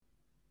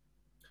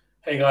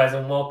Hey guys,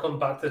 and welcome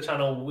back to the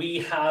channel. We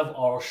have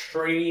our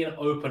Australian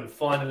Open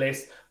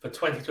finalists for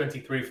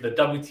 2023 for the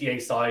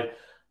WTA side.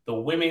 The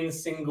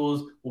women's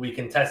singles will be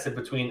contested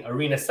between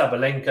Aryna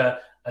Sabalenka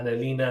and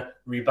Elena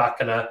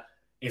Rybakina.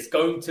 It's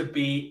going to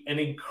be an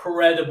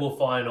incredible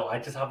final. I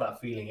just have that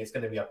feeling it's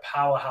going to be a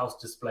powerhouse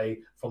display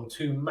from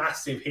two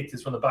massive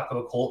hitters from the back of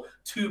the court,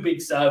 two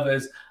big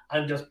servers,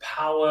 and just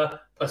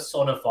power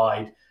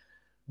personified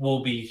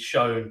will be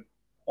shown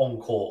on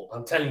court.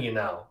 I'm telling you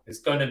now, it's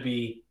going to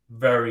be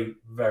very,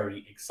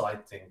 very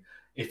exciting.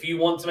 If you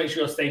want to make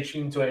sure you stay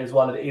tuned to it as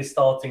well, it is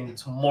starting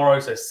tomorrow,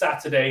 so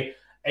Saturday,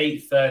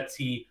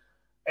 8:30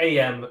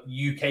 a.m.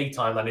 UK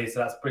time, that is. So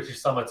that's British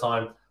summer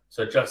time.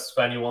 So just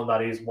for anyone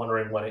that is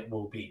wondering when it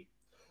will be.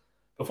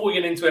 Before we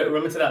get into it,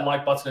 remember to that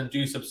like button and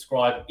do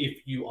subscribe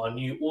if you are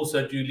new.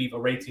 Also, do leave a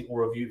rating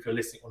or review if you're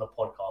listening on a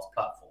podcast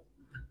platform.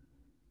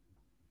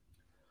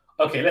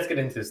 Okay, let's get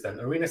into this then.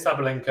 Aryna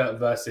Sabalenka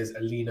versus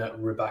Elena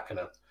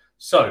Rybakina.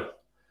 So,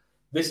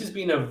 this has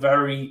been a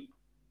very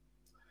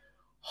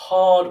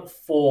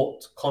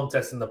hard-fought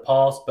contest in the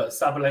past, but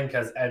Sabalenka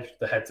has edged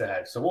the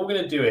head-to-head. So what we're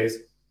going to do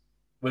is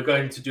we're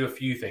going to do a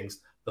few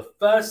things. The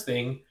first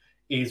thing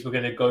is we're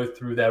going to go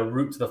through their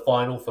route to the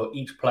final for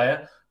each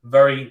player,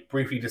 very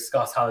briefly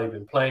discuss how they've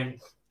been playing,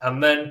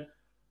 and then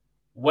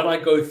when I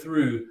go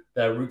through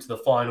their route to the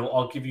final,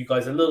 I'll give you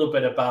guys a little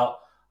bit about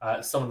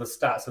some of the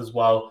stats as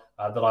well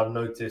that I've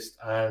noticed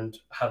and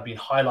have been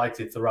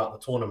highlighted throughout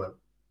the tournament.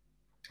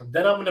 And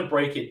then I'm going to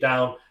break it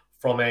down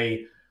from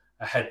a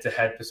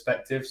head-to-head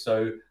perspective.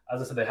 So,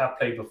 as I said, they have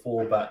played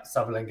before, but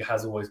Sabalenka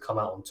has always come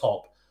out on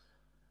top.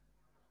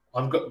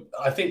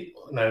 I think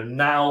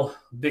now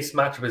this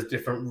matchup is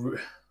different.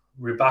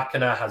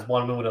 Rybakina has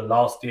won Wimbledon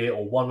last year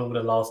or won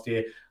Wimbledon last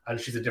year, and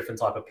she's a different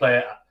type of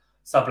player.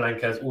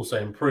 Sabalenka has also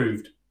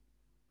improved.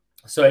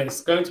 So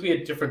it's going to be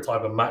a different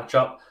type of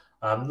matchup,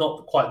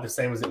 not quite the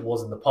same as it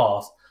was in the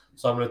past.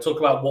 So I'm going to talk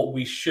about what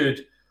we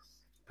should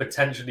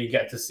potentially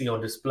get to see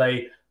on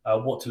display,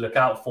 what to look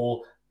out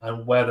for,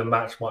 and where the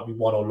match might be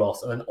won or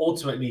lost, and then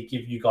ultimately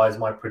give you guys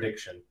my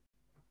prediction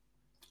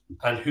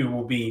and who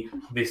will be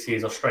this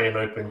year's Australian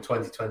Open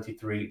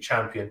 2023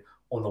 champion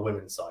on the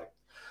women's side.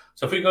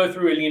 So if we go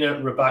through Elena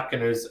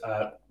Rybakina's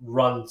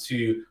run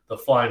to the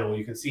final,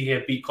 you can see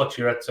here beat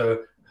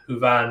Cocciaretto,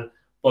 Huvan,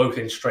 both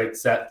in straight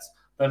sets.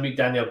 Then beat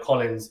Danielle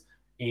Collins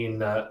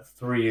in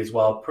 3 as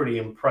well. Pretty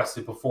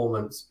impressive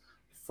performance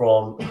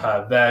from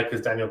her there,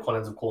 because Danielle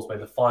Collins, of course,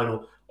 made the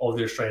final of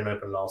the Australian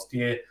Open last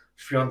year.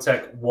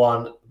 Swiatek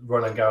won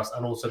Roland Garros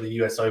and also the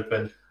US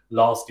Open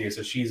last year,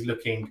 so she's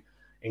looking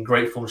in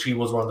great form. She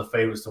was one of the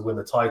favourites to win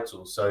the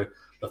title. So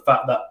the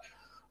fact that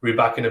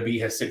Rybakina beat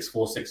her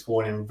 6-4,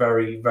 6-4 in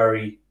very,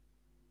 very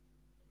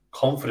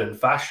confident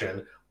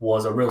fashion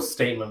was a real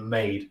statement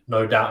made,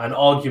 no doubt, and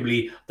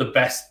arguably the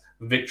best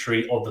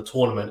victory of the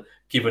tournament,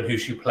 given who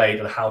she played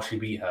and how she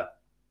beat her.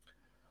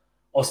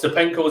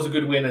 Ostapenko was a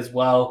good win as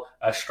well,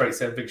 a straight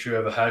set victory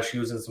over her. She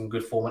was in some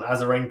good form. And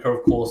Azarenka,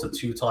 of course, a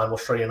two-time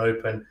Australian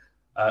Open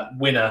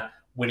winner,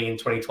 winning in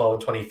 2012 and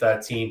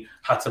 2013,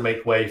 had to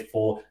make way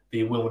for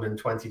the Wimbledon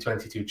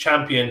 2022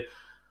 champion.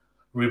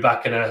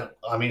 Rybakina,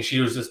 I mean, she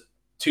was just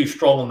too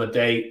strong on the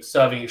day,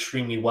 serving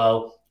extremely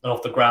well, and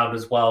off the ground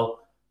as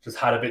well. Just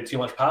had a bit too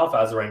much power for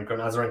Azarenka,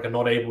 and Azarenka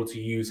not able to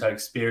use her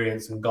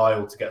experience and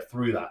guile to get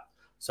through that.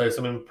 So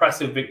some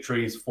impressive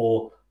victories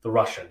for the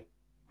Russian.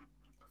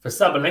 For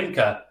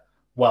Sabalenka,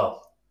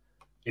 well,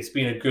 it's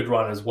been a good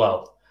run as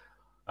well.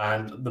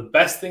 And the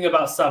best thing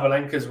about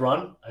Sabalenka's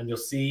run, and you'll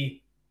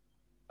see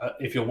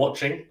if you're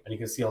watching, and you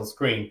can see on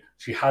screen,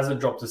 she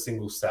hasn't dropped a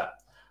single set.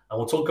 And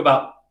we'll talk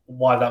about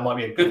why that might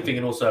be a good thing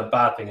and also a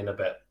bad thing in a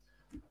bit.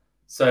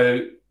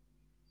 So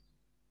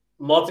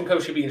Martin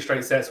Kos should be in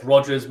straight sets,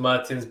 Rogers,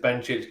 Mertens,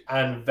 Bencic,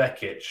 and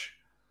Vekic,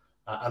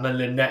 and then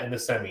Linette in the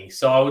semi.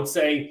 So I would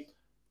say,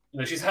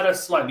 she's had a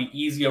slightly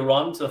easier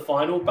run to the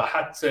final, but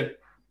had to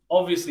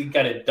obviously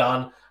get it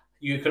done.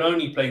 You can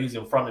only play who's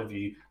in front of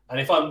you. And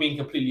if I'm being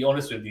completely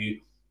honest with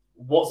you,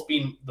 what's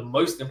been the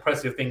most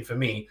impressive thing for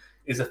me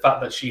is the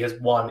fact that she has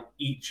won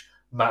each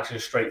match in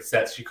straight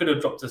sets. She could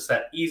have dropped a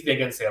set easily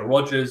against, say, a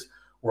Rogers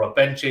or a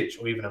Bencic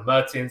or even a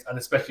Mertens, and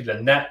especially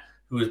Linette,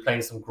 who is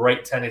playing some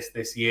great tennis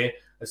this year,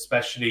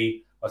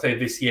 especially, I say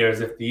this year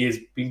as if the year's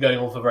been going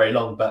on for very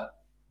long, but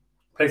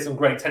played some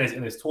great tennis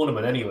in this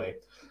tournament anyway.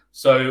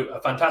 So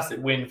a fantastic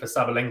win for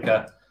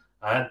Sabalenka,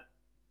 and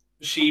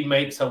she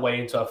makes her way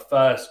into her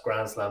first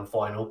Grand Slam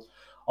final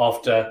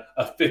after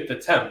a 5th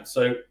attempt.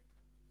 So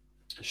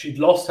she'd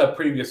lost her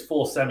previous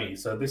 4 semis.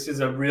 So this is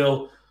a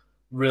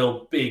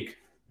real big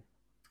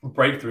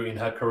breakthrough in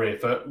her career.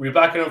 For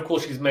Rybakina, of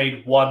course, she's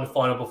made one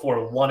final before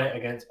and won it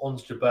against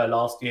Ons Jabeur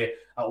last year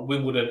at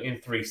Wimbledon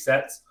in 3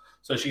 sets.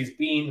 So she's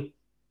been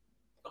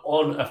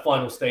on a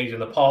final stage in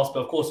the past.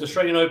 But of course, the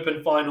Australian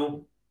Open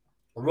final,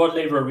 Rod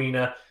Laver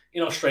Arena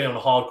in Australia on a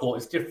hard court,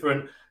 it's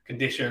different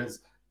conditions,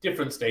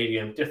 different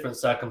stadium, different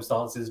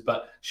circumstances,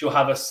 but she'll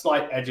have a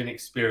slight edge in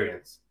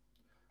experience.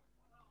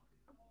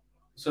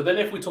 So then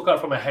if we talk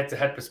about from a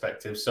head-to-head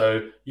perspective,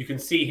 so you can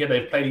see here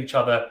they've played each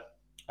other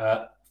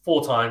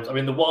 4 times. I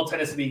mean, the World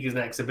Tennis League is an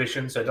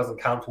exhibition, so it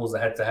doesn't count towards the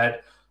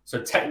head-to-head.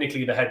 So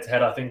technically, the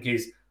head-to-head, I think,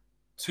 is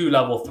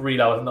 2-love or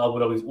 3-love. I think Abu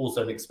Dhabi is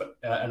also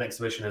an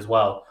exhibition as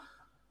well.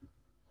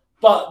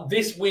 But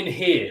this win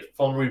here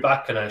from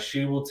Rybakina,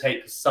 she will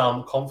take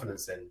some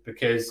confidence in,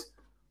 because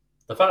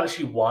the fact that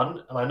she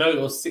won, and I know it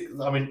was 6.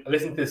 I mean,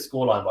 listen to this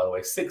scoreline, by the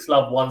way: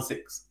 6-love,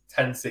 1-6,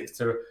 10-6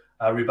 to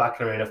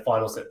Rybakina in a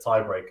final set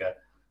tiebreaker,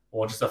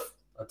 or just a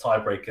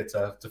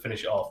tiebreaker to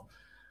finish it off.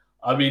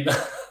 I mean,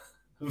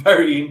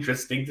 very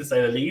interesting to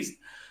say the least.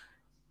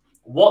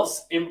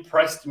 What's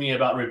impressed me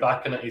about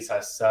Rybakina is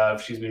her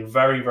serve. She's been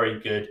very, very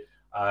good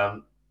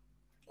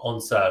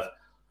on serve.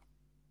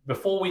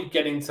 Before we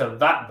get into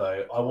that,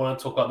 though, I want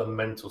to talk about the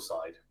mental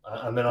side,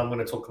 and then I'm going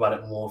to talk about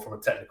it more from a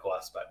technical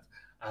aspect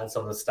and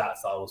some of the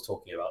stats that I was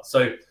talking about.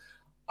 So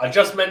I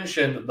just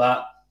mentioned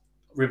that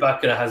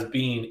Rybakina has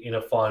been in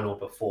a final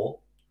before,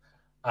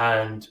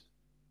 and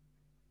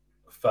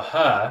for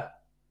her,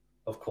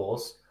 of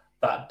course,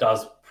 that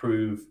does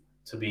prove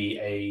to be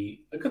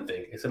a good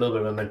thing. It's a little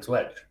bit of a mental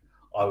edge,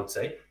 I would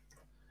say.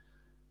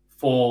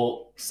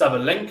 For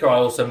Sabalenka, I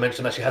also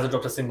mentioned that she hasn't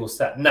dropped a single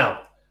set.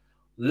 Now,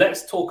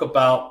 let's talk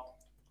about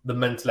the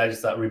mental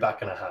edge that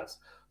Rybakina has.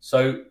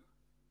 So,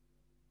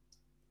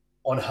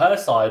 on her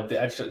side, the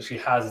edge that she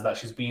has is that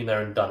she's been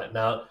there and done it.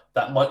 Now,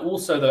 that might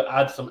also, though,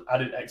 add some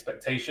added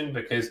expectation,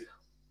 because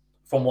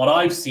from what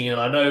I've seen,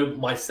 and I know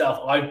myself,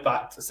 I've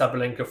backed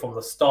Sabalenka from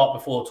the start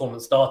before the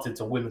tournament started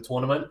to win the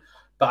tournament.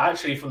 But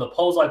actually, from the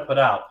polls I put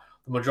out,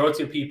 the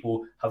majority of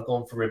people have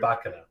gone for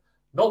Rybakina.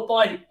 Not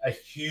by a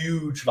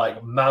huge,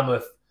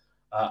 mammoth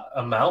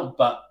amount,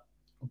 but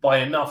by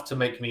enough to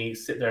make me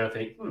sit there and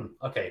think,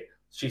 okay,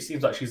 she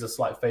seems like she's a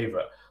slight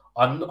favourite.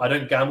 I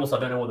don't gamble, so I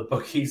don't know what the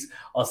bookies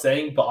are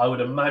saying, but I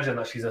would imagine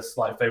that she's a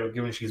slight favourite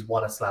given she's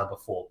won a slam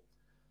before.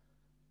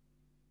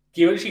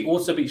 Given she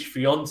also beats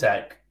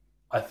Swiatek,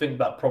 I think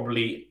that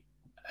probably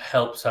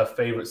helps her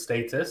favourite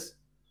status.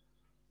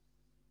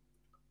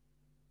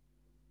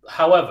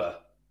 However,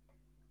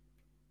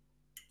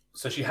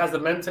 so she has the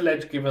mental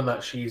edge given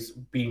that she's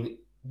been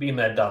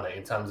there, done it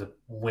in terms of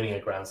winning a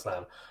Grand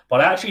Slam.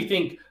 But I actually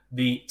think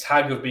the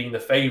tag of being the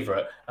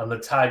favourite and the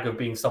tag of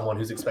being someone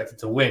who's expected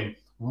to win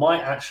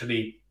might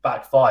actually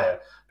backfire,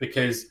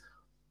 because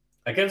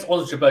against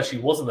Ons Jabeur, she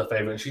wasn't the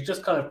favourite, and she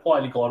just kind of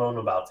quietly gone on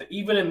about it.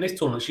 Even in this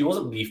tournament, she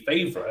wasn't the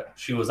favourite.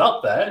 She was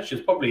up there. She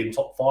was probably in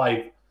top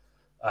 5,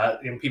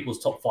 in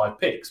people's top 5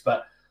 picks,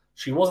 but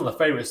she wasn't the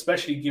favourite,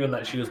 especially given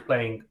that she was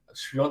playing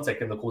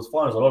Swiatek in the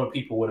quarterfinals. A lot of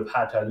people would have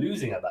had her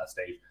losing at that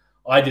stage.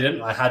 I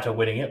didn't. I had her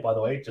winning it, by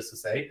the way, just to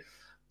say.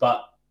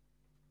 But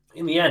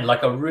in the end,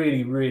 a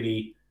really,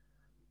 really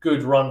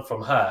good run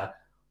from her.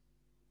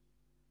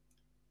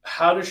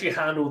 How does she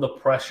handle the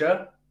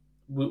pressure?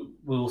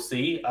 We'll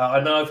see.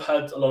 I know I've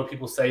heard a lot of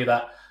people say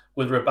that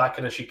with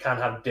Rybakina, she can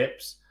have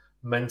dips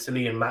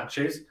mentally in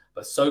matches,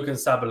 but so can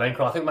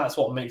Sabalenka. I think that's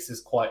what makes this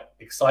quite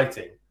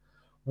exciting.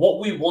 What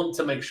we want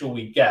to make sure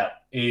we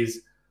get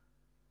is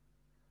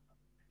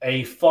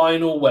a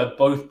final where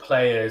both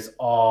players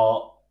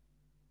are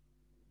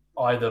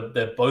either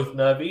they're both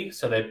nervy,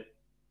 so they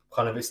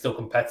it's still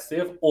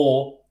competitive,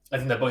 or I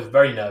think they're both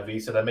very nervy,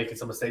 so they're making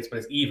some mistakes, but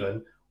it's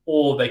even,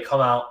 or they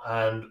come out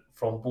and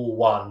from ball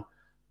 1,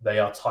 they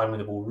are timing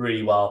the ball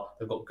really well.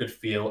 They've got good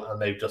feel,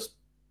 and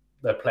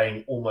they're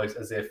playing almost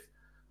as if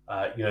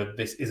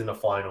this isn't a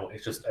final.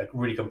 It's just a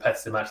really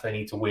competitive match they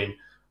need to win,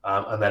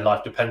 and their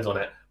life depends on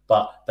it.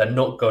 But they're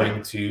not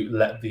going to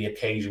let the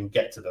occasion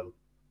get to them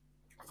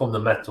from the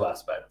mental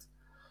aspect.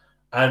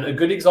 And a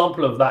good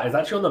example of that is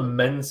actually on the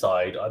men's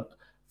side.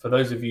 For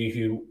those of you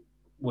who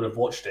would have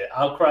watched it,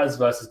 Alcaraz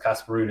versus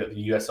Casper Ruud at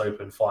the US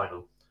Open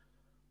final.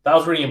 That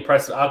was really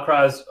impressive.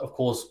 Alcaraz, of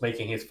course,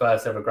 making his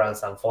first ever Grand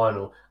Slam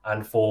final.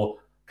 And for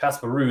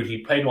Casper Ruud, he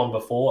played one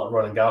before at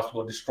Roland Garros,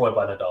 got destroyed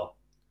by Nadal.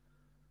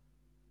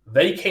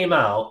 They came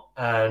out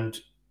and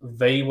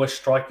they were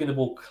striking the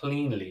ball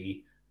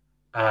cleanly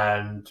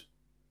and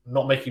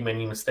not making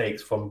many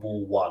mistakes from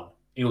ball 1.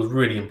 It was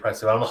really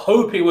impressive. I'm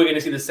hoping we're going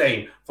to see the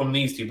same from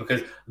these two,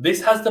 because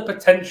this has the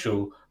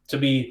potential to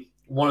be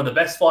one of the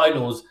best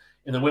finals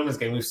in the women's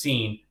game we've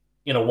seen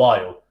in a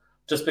while,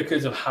 just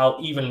because of how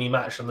evenly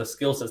matched and the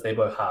skill sets they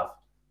both have.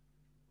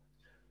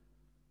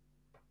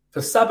 For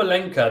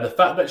Sabalenka, the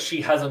fact that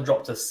she hasn't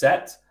dropped a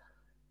set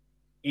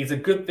is a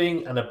good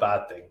thing and a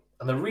bad thing.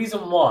 And the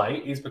reason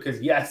why is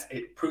because, yes,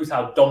 it proves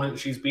how dominant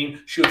she's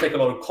been. She'll take a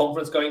lot of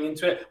confidence going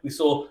into it. We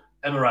saw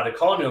Emma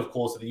Raducanu, of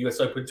course, at the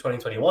US Open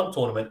 2021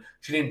 tournament.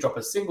 She didn't drop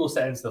a single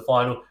set into the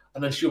final,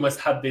 and then she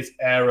almost had this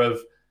air of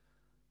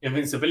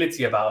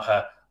invincibility about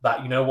her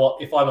that, you know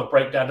what, if I'm a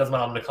breakdown, doesn't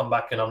matter, I'm going to come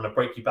back and I'm going to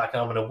break you back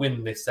and I'm going to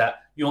win this set.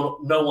 No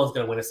one's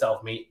going to win a set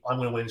off me. I'm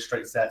going to win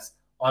straight sets.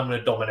 I'm going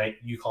to dominate.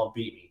 You can't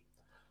beat me.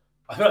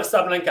 I feel like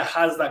Sabalenka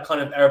has that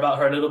kind of air about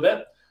her a little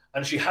bit,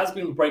 and she has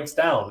been breaks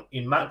down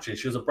in matches.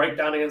 She was a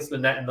breakdown against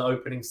Lynette in the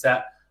opening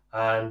set,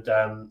 and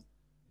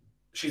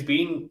she's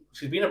been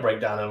a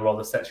breakdown in a lot of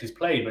the sets she's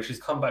played, but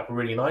she's come back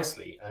really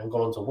nicely and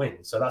gone on to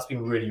win. So that's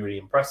been really, really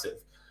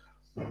impressive.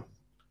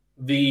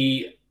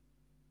 The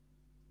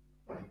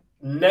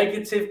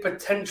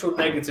potential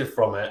negative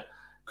from it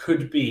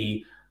could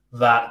be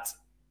that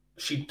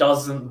she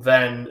doesn't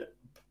then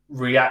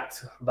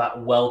react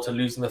that well to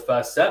losing the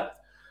first set.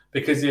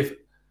 Because if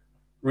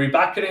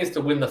Rybakina is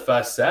to win the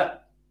first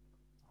set,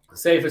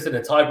 say if it's in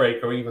a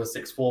tiebreaker or even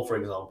 6-4, for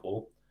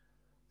example,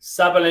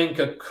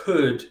 Sabalenka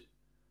could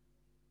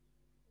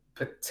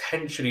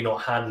potentially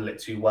not handle it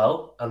too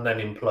well and then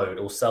implode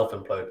or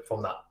self-implode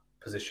from that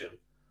position.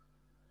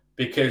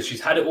 Because she's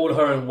had it all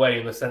her own way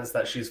in the sense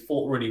that she's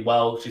fought really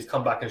well, she's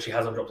come back and she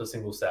hasn't dropped a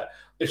single set.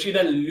 If she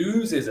then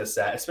loses a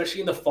set,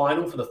 especially in the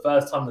final for the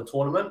first time in the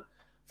tournament,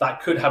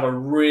 that could have a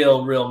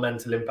real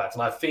mental impact.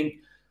 And I think,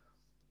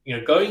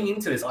 going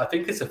into this, I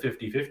think it's a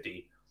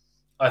 50-50.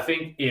 I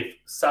think if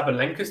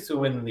Sabalenka's to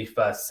win the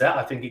first set,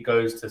 I think it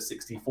goes to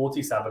 60-40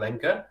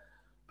 Sabalenka.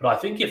 But I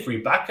think if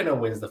Rybakina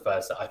wins the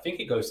first set, I think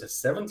it goes to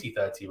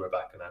 70-30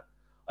 Rybakina.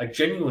 I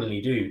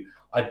genuinely do.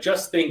 I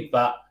just think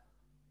that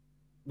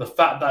the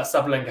fact that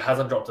Sabalenka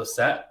hasn't dropped a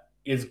set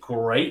is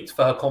great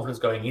for her confidence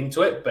going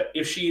into it. But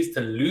if she is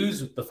to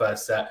lose the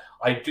first set,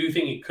 I do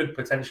think it could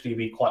potentially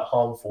be quite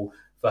harmful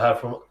for her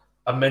from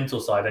a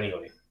mental side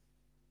anyway.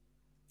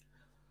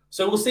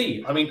 So we'll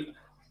see. I mean,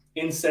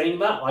 in saying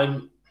that,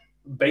 I'm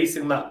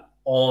basing that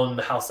on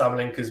how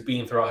Sabalenka's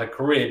been throughout her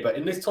career. But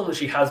in this tournament,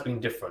 she has been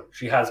different.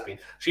 She has been.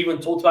 She even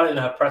talked about it in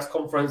her press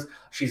conference.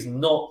 She's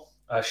not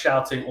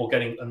shouting or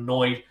getting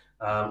annoyed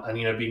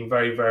and, being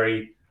very,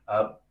 very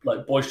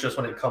boisterous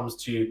when it comes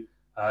to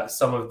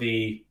some of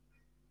the,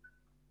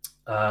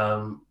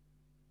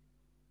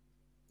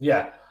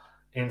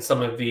 in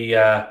some of the,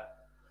 I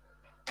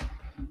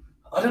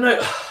don't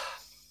know,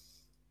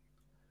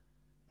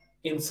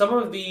 in some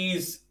of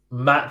these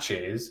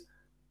matches,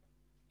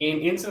 in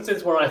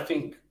instances where I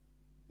think,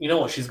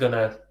 she's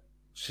gonna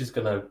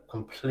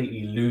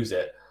completely lose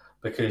it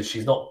because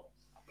she's not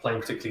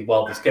playing particularly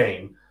well this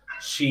game.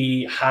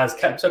 She has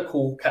kept her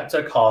cool, kept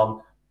her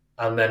calm,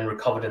 and then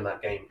recovered in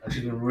that game. And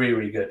she's been really,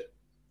 really good.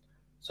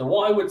 So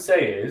what I would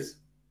say is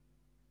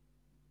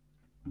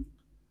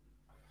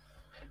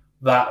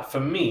that for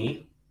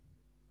me,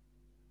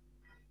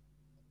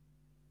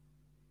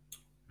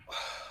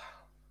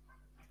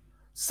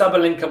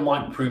 Sabalenka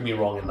might prove me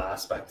wrong in that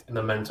aspect, in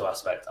the mental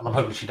aspect, and I'm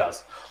hoping she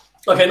does.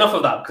 Okay, enough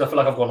of that, because I feel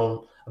like I've gone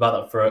on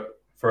about that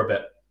for a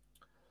bit.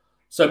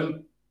 So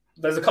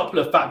there's a couple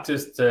of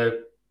factors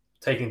to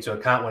take into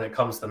account when it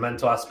comes to the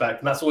mental aspect,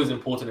 and that's always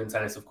important in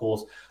tennis, of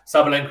course.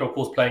 Sabalenka, of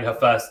course, playing her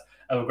first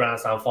ever Grand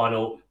Slam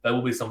final. There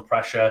will be some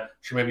pressure.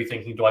 She may be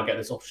thinking, do I get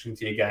this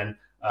opportunity again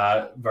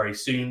very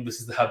soon?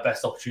 This is her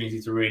best opportunity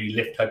to really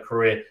lift her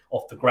career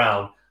off the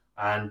ground.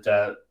 And,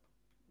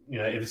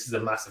 if this is a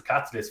massive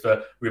catalyst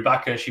for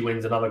Rybakina, she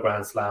wins another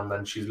Grand Slam,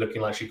 then she's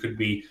looking like she could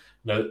be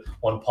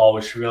on par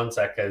with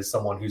Swiatek as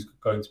someone who's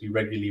going to be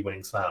regularly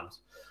winning slams.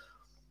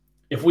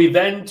 If we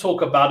then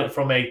talk about it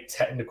from a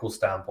technical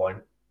standpoint,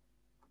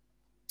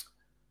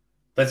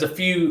 there's a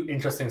few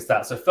interesting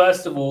stats. So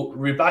first of all,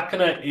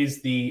 Rybakina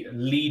is the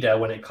leader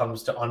when it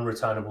comes to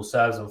unreturnable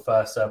serves and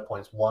first serve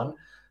points won.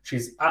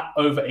 She's at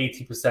over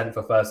 80%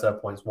 for first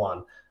serve points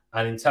won.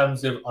 And in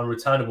terms of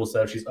unreturnable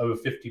serves, she's over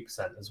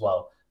 50% as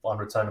well for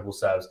unreturnable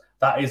serves.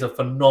 That is a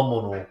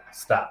phenomenal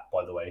stat,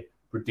 by the way.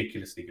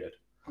 Ridiculously good.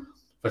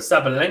 For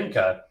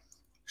Sabalenka,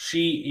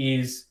 she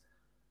is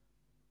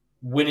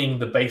winning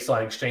the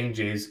baseline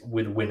exchanges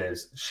with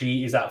winners.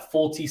 She is at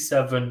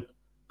 47%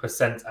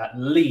 at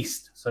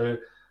least. So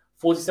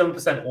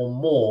 47% or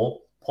more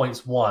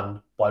points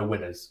won by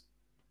winners.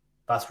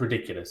 That's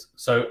ridiculous.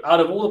 So out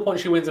of all the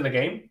points she wins in a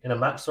game, in a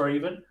match,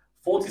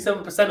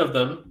 47% of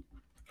them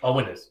are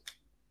winners.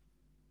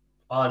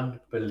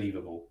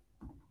 Unbelievable.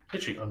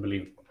 Literally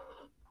unbelievable.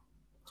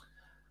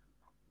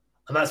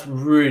 And that's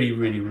really,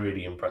 really,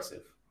 really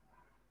impressive.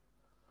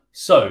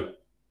 So,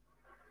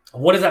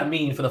 what does that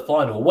mean for the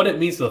final? What it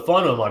means for the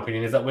final, in my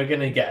opinion, is that we're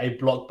going to get a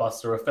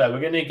blockbuster affair. We're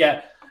going to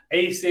get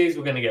aces,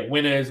 we're going to get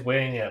winners, we're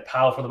going to get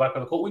power from the back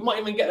of the court. We might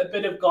even get a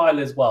bit of guile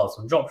as well.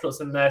 Some drop shots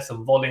in there,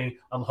 some volleying,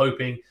 I'm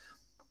hoping.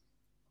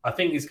 I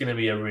think it's going to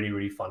be a really,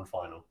 really fun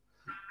final.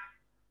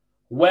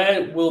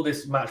 Where will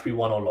this match be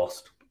won or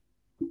lost?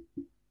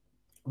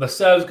 The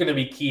serve's going to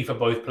be key for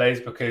both players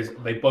because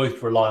they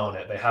both rely on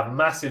it. They have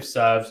massive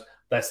serves.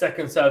 Their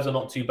second serves are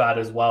not too bad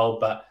as well,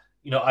 but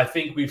I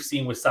think we've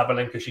seen with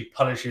Sabalenka, she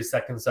punishes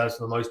second serves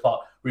for the most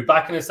part.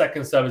 Rybakina's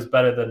second serve is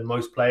better than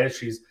most players.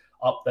 She's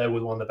up there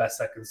with one of the best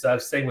second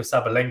serves. Same with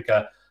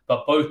Sabalenka,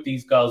 but both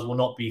these girls will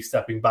not be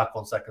stepping back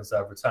on second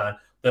serve return.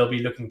 They'll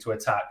be looking to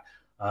attack.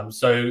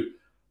 So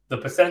the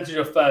percentage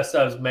of first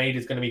serves made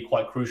is going to be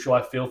quite crucial,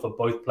 I feel, for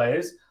both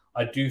players.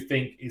 I do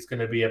think it's going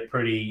to be a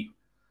pretty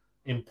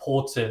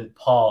important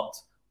part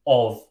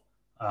of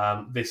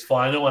this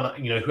final.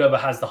 And, whoever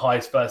has the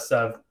highest first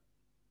serve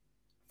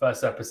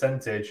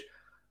percentage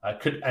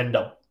could end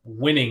up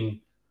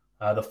winning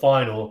the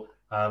final.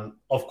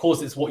 Of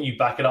course, it's what you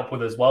back it up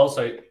with as well.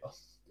 So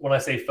when I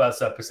say first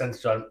serve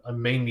percentage, I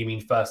mainly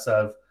mean first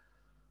serve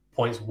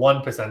points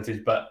won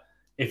percentage. But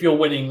if you're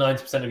winning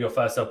 90% of your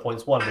first serve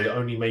points won, but you're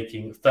only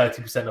making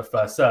 30% of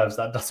first serves,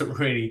 that doesn't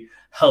really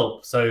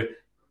help. So,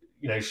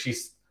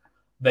 she's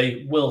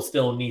they will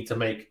still need to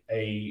make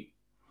a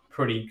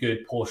pretty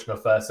good portion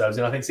of first serves.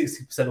 And I think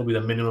 60% will be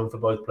the minimum for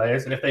both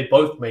players. And if they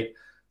both make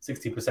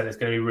 60%, it's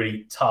going to be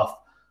really tough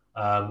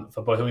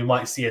for both. And we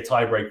might see a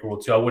tiebreaker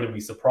or two. I wouldn't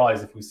be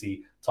surprised if we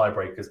see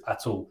tiebreakers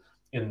at all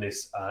in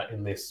this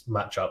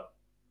matchup.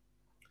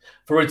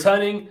 For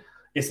returning,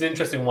 it's an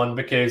interesting one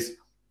because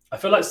I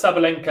feel like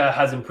Sabalenka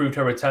has improved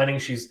her returning.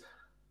 She's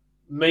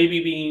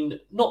maybe been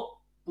not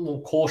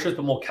more cautious,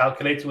 but more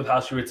calculated with how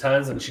she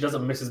returns, and she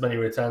doesn't miss as many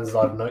returns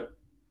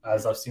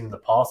as I've seen in the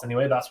past.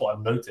 Anyway, that's what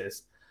I've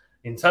noticed.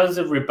 In terms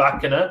of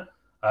Rybakina,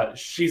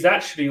 she's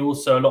actually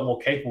also a lot more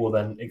capable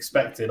than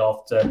expected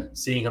after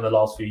seeing her the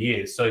last few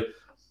years. So,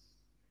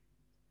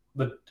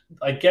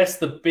 I guess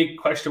the big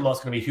question mark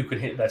is going to be who can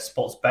hit their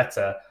spots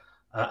better,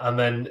 and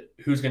then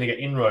who's going to get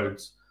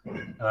inroads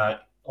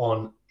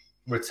on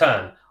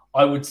return.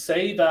 I would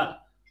say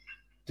that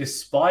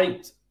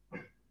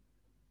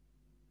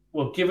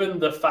given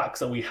the facts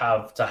that we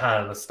have to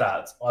hand, the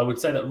stats, I would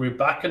say that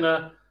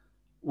Rybakina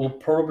will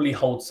probably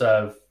hold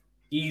serve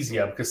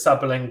easier because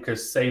Sabalenka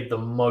saved the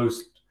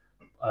most.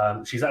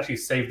 She's actually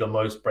saved the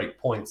most break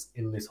points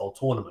in this whole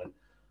tournament.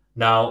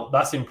 Now,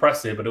 that's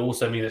impressive, but it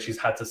also means that she's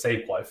had to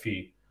save quite a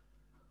few.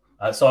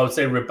 So I would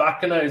say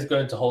Rybakina is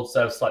going to hold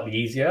serve slightly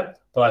easier,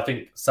 but I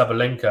think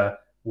Sabalenka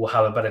will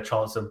have a better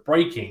chance of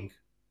breaking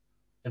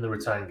in the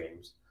return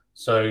games.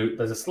 So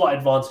there's a slight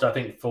advantage, I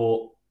think,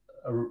 for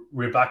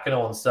Rybakina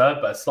on serve,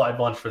 but a slight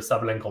advantage for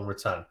Sabalenka on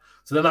return.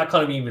 So then that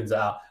kind of evens it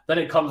out. Then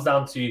it comes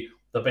down to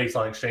the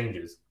baseline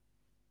exchanges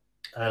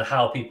and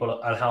how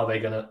they're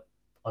going to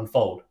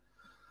unfold.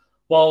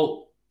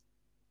 Well,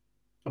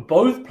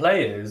 both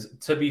players,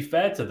 to be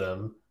fair to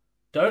them,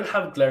 don't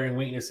have glaring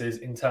weaknesses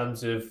in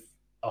terms of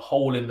a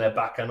hole in their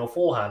backhand or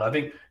forehand. I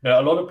think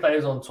a lot of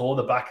players on tour,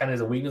 the backhand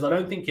is a weakness. I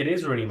don't think it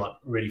is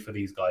really for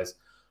these guys.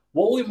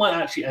 What we might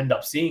actually end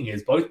up seeing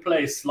is both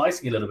players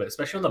slicing a little bit,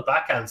 especially on the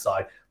backhand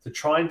side, to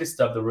try and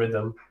disturb the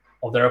rhythm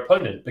of their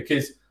opponent,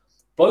 because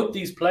both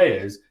these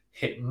players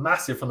hit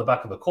massive from the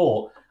back of the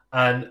court,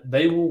 and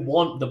they will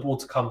want the ball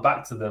to come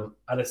back to them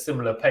at a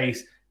similar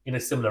pace, in a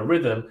similar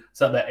rhythm,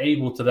 so that they're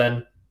able to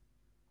then,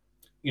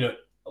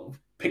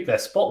 pick their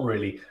spot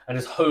really and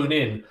just hone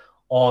in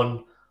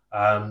on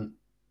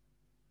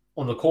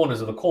the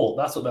corners of the court.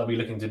 That's what they'll be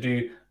looking to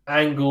do.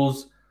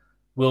 Angles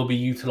will be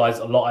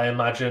utilized a lot, I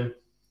imagine.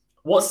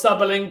 What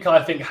Sabalenka,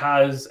 I think,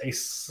 has a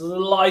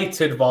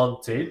slight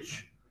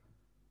advantage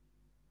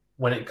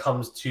when it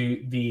comes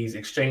to these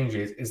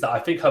exchanges is that I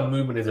think her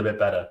movement is a bit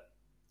better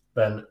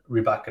than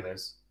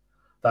Rybakina's.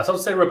 That's not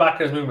to say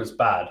Rybakina's movement is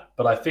bad,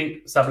 but I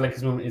think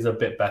Sabalenka's movement is a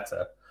bit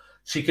better.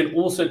 She can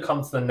also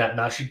come to the net.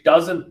 Now, she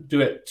doesn't do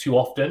it too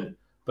often,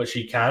 but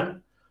she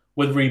can.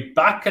 With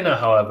Rybakina,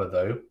 however,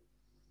 though,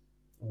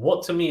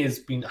 what to me has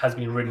been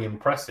really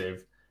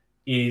impressive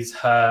is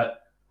her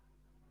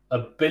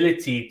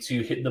ability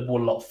to hit the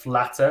ball a lot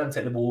flatter and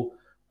take the ball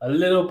a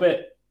little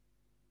bit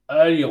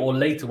earlier or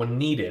later when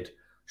needed.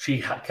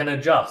 She can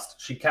adjust.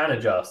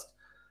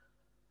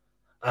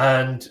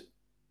 And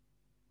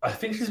I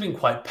think she's been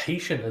quite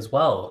patient as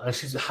well. And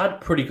she's had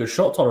pretty good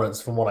shot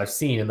tolerance from what I've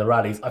seen in the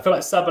rallies. I feel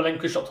like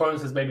Sabalenka's shot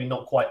tolerance is maybe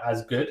not quite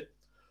as good.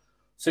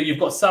 So you've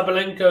got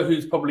Sabalenka,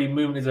 who's probably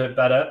movement is a bit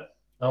better.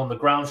 And on the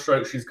ground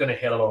stroke, she's going to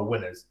hit a lot of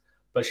winners.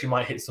 But she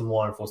might hit some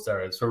more unforced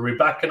errors. For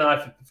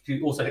Rybakina,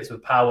 she also hits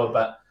with power,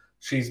 but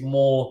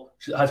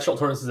her shot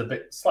tolerance is a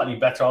bit slightly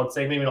better, I would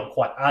say. Maybe not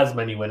quite as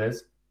many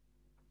winners.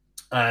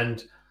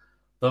 And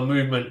the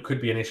movement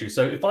could be an issue.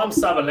 So if I'm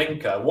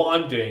Sabalenka, what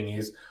I'm doing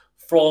is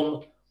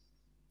from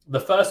the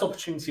first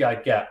opportunity I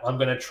get, I'm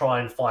going to try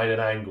and find an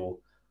angle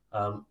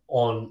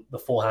on the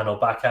forehand or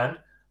backhand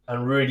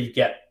and really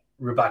get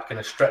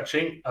Rybakina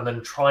stretching and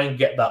then try and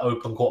get that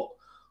open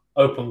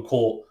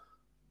court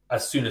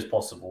as soon as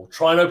possible.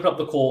 Try and open up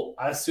the court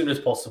as soon as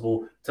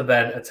possible to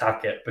then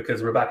attack it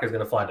because Rybakina is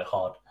going to find it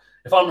hard.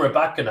 If I'm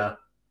Rybakina,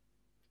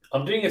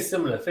 I'm doing a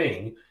similar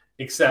thing,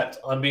 except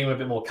I'm being a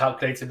bit more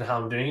calculated in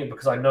how I'm doing it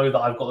because I know that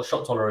I've got the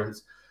shot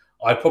tolerance.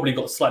 I've probably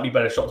got slightly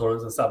better shot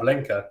tolerance than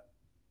Sabalenka.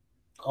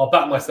 I'll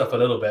back myself a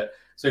little bit.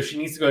 So if she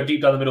needs to go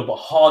deep down the middle, but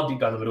hard deep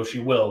down the middle, she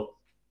will.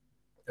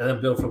 And then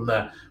build from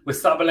there. With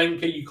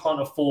Sabalenka, you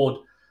can't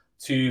afford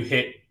to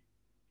hit,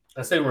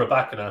 and same with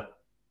Rybakina,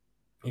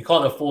 you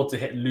can't afford to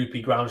hit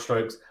loopy ground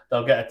strokes.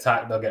 They'll get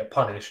attacked, they'll get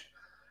punished.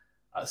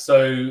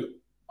 So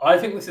I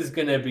think this is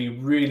going to be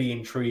really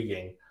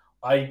intriguing.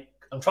 I'm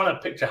trying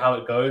to picture how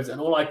it goes, and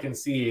all I can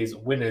see is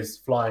winners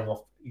flying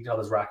off each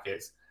other's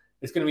rackets.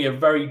 It's going to be a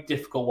very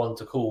difficult one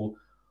to call.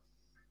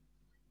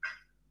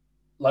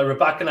 Like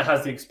Rybakina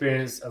has the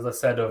experience, as I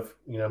said, of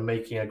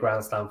making a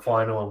Grand Slam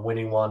final and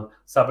winning one.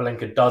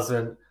 Sabalenka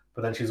doesn't,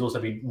 but then she's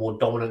also been more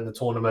dominant in the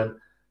tournament.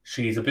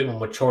 She's a bit more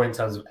mature in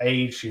terms of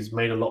age. She's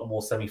made a lot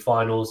more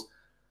semi-finals.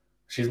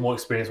 She's more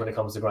experienced when it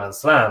comes to Grand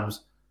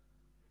Slams.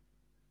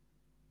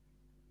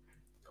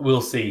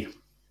 We'll see.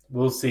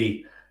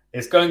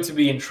 It's going to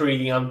be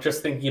intriguing. I'm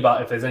just thinking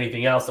about if there's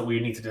anything else that we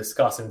need to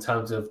discuss in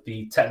terms of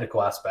the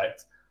technical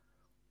aspect.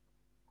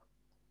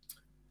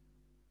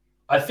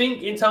 I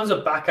think in terms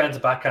of backhand to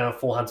backhand and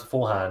forehand to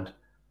forehand,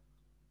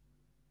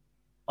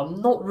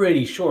 I'm not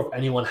really sure if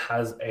anyone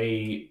has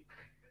a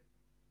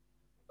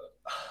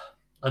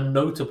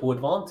notable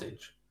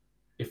advantage,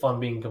 if I'm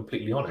being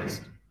completely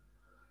honest.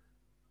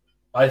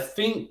 I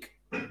think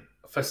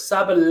for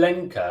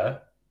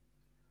Sabalenka,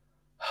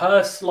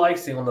 her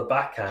slicing on the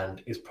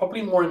backhand is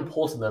probably more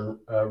important than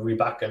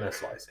Rybakina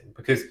slicing,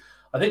 because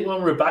I think when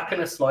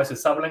Rybakina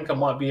slices, Sabalenka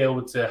might be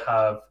able to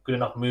have good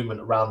enough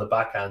movement around the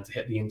backhand to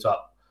hit the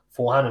into-up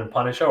forehand and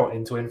punish her, or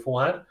into-in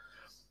forehand.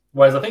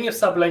 Whereas I think if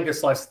Sabalenka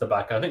slices the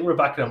backhand, I think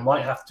Rybakina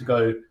might have to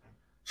go.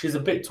 She's a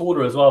bit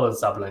taller as well than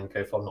Sabalenka,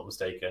 if I'm not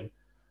mistaken,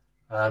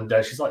 and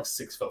she's like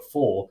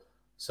 6'4".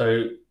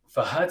 So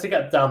for her to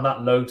get down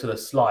that low to the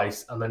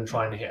slice and then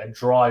trying to hit a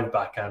drive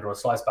backhand or a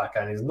slice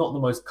backhand is not the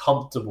most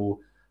comfortable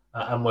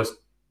and most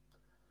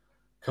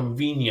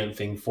convenient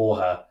thing for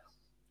her.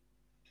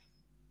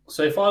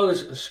 So if I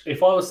was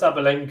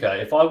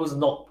Sabalenka, if I was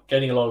not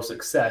getting a lot of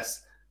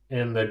success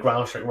in the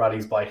ground stroke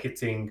rallies by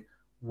hitting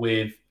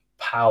with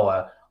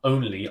power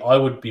only, I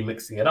would be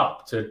mixing it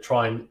up to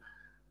try and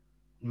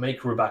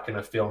make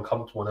Rybakina feel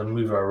uncomfortable and then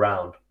move her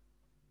around.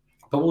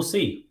 But we'll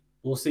see.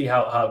 We'll see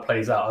how it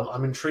plays out.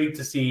 I'm intrigued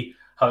to see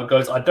how it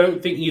goes. I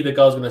don't think either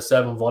girl's going to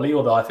serve and volley,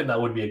 although I think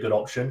that would be a good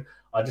option.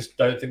 I just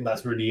don't think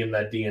that's really in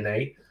their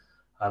DNA,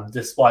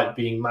 despite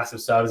being massive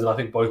servers. And I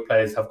think both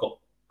players have got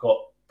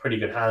pretty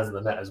good hands in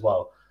the net as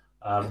well.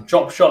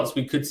 Drop shots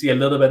we could see a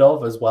little bit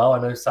of as well. I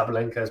know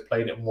Sabalenka has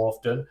played it more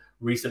often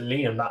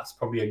recently, and that's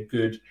probably a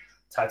good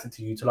tactic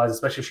to utilize,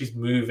 especially if she's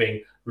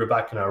moving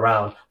Rybakina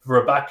around.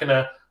 For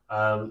Rybakina,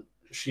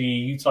 she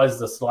utilizes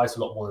the slice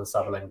a lot more than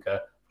Sabalenka,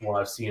 from what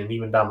I've seen, and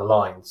even down the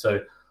line. So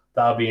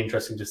that would be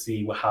interesting to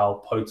see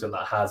how potent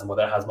that has and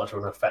whether it has much of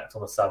an effect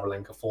on the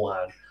Sabalenka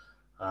forehand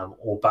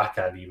or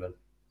backhand even.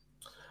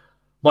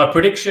 My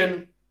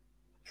prediction,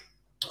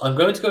 I'm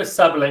going to go with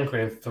Sabalenka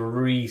in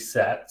 3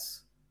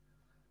 sets.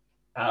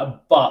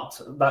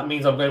 But that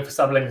means I'm going for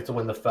Sabalenka to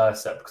win the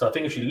first set, because I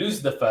think if she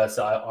loses the first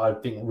set, I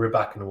think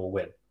Rybakina will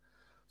win.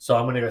 So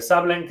I'm going to go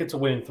Sabalenka to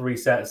win in 3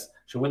 sets.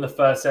 She'll win the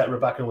first set,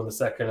 Rybakina will win the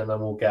second, and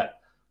then we'll get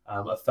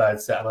a third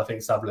set, and I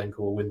think Sabalenka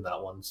will win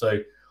that one. So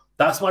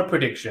that's my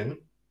prediction.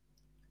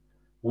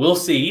 We'll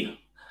see.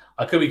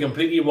 I could be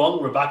completely wrong.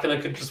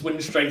 Rybakina could just win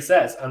straight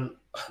sets. And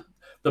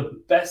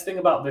the best thing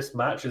about this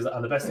match is,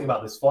 and the best thing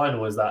about this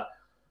final is that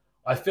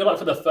I feel like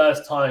for the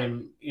first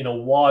time in a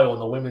while on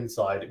the women's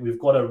side, we've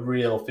got a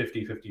real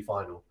 50-50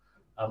 final.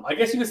 I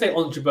guess you could say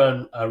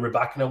Onjabeur and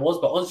Rybakina was,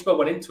 but Onjabeur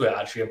went into it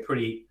actually a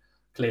pretty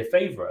clear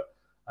favourite.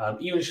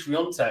 Even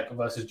Swiatek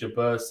versus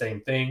Jabeur,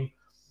 same thing.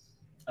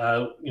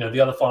 The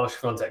other final,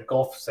 Swiatek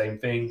Goff, same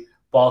thing.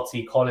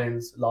 Barty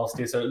Collins last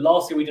year. So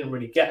last year we didn't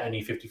really get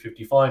any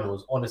 50-50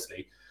 finals,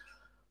 honestly.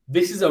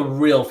 This is a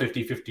real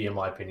 50-50 in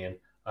my opinion,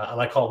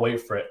 and I can't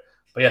wait for it.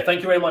 But yeah,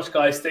 thank you very much,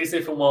 guys. Stay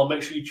safe and well.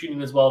 Make sure you tune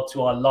in as well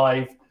to our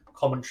live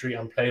commentary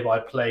and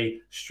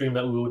play-by-play stream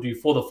that we will do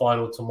for the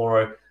final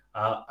tomorrow.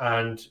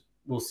 And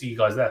we'll see you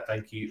guys there.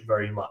 Thank you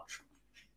very much.